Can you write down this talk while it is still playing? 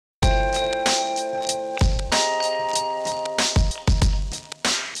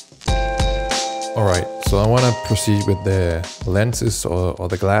So I want to proceed with the lenses or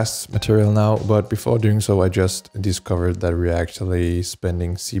the glass material now, but before doing so I just discovered that we're actually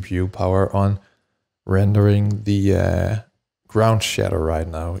spending CPU power on rendering the ground shadow right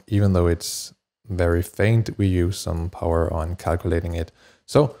now. Even though it's very faint, we use some power on calculating it.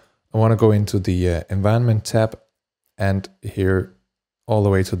 So I want to go into the environment tab, and here all the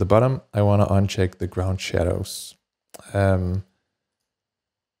way to the bottom I want to uncheck the ground shadows. So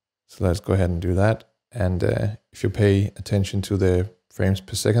let's go ahead and do that. And if you pay attention to the frames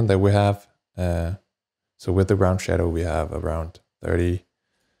per second that we have, so with the ground shadow we have around 30,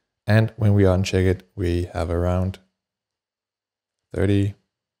 and when we uncheck it we have around 30,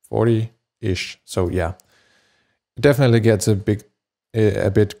 40-ish. So yeah, it definitely gets a bit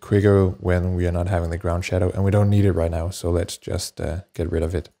quicker when we are not having the ground shadow, and we don't need it right now, so let's just get rid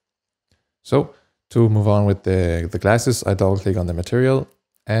of it. So to move on with the glasses, I double click on the material,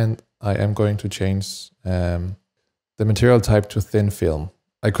 and I am going to change the material type to thin film.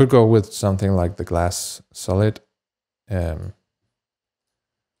 I could go with something like the glass solid with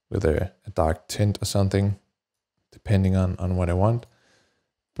a dark tint or something, depending on what I want.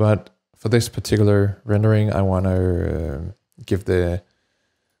 But for this particular rendering, I want to give the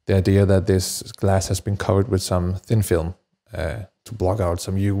idea that this glass has been covered with some thin film to block out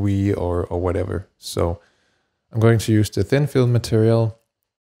some UV or whatever. So I'm going to use the thin film material,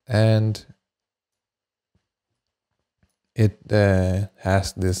 and it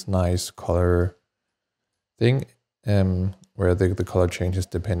has this nice color thing where the color changes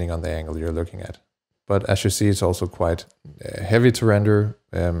depending on the angle you're looking at. But as you see, it's also quite heavy to render,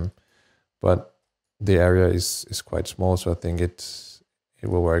 but the area is quite small, so I think it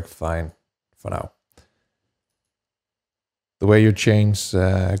will work fine for now. The way you change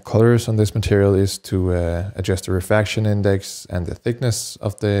colors on this material is to adjust the refraction index and the thickness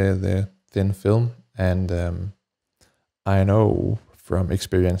of the thin film. And I know from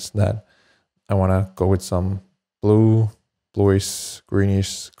experience that I want to go with some bluish,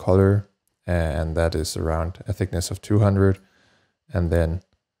 greenish color, and that is around a thickness of 200, and then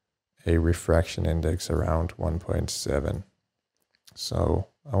a refraction index around 1.7. So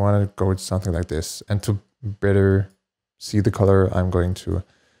I want to go with something like this, and to better see the color, I'm going to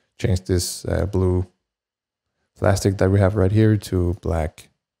change this blue plastic that we have right here to black.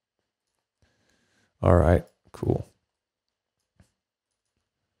 All right, cool.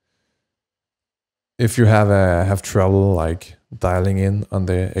 If you have trouble like dialing in on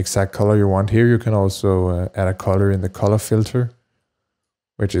the exact color you want here, you can also add a color in the color filter,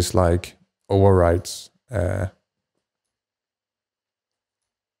 which is like overrides a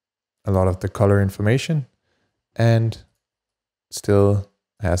lot of the color information and still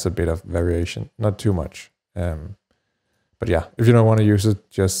has a bit of variation, not too much. But yeah, if you don't want to use it,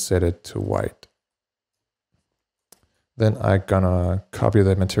 just set it to white. Then I'm gonna copy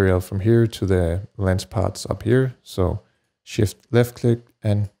the material from here to the lens parts up here. So shift left click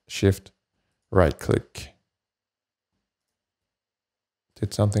and shift right click.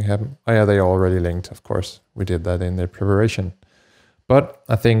 Did something happen? Oh yeah, they already linked, of course. We did that in the preparation. But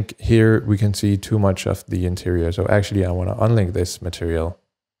I think here we can see too much of the interior. So actually I want to unlink this material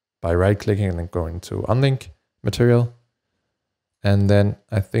by right clicking and then going to unlink material. And then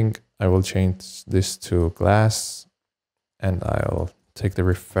I think I will change this to glass, and I'll take the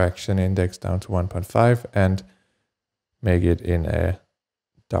refraction index down to 1.5 and make it in a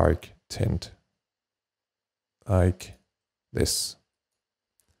dark tint like this.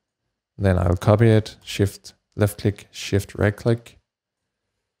 Then I'll copy it, shift left click, shift right click.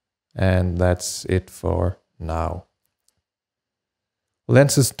 And that's it for now.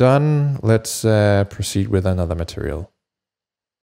 Lens is done. Let's proceed with another material.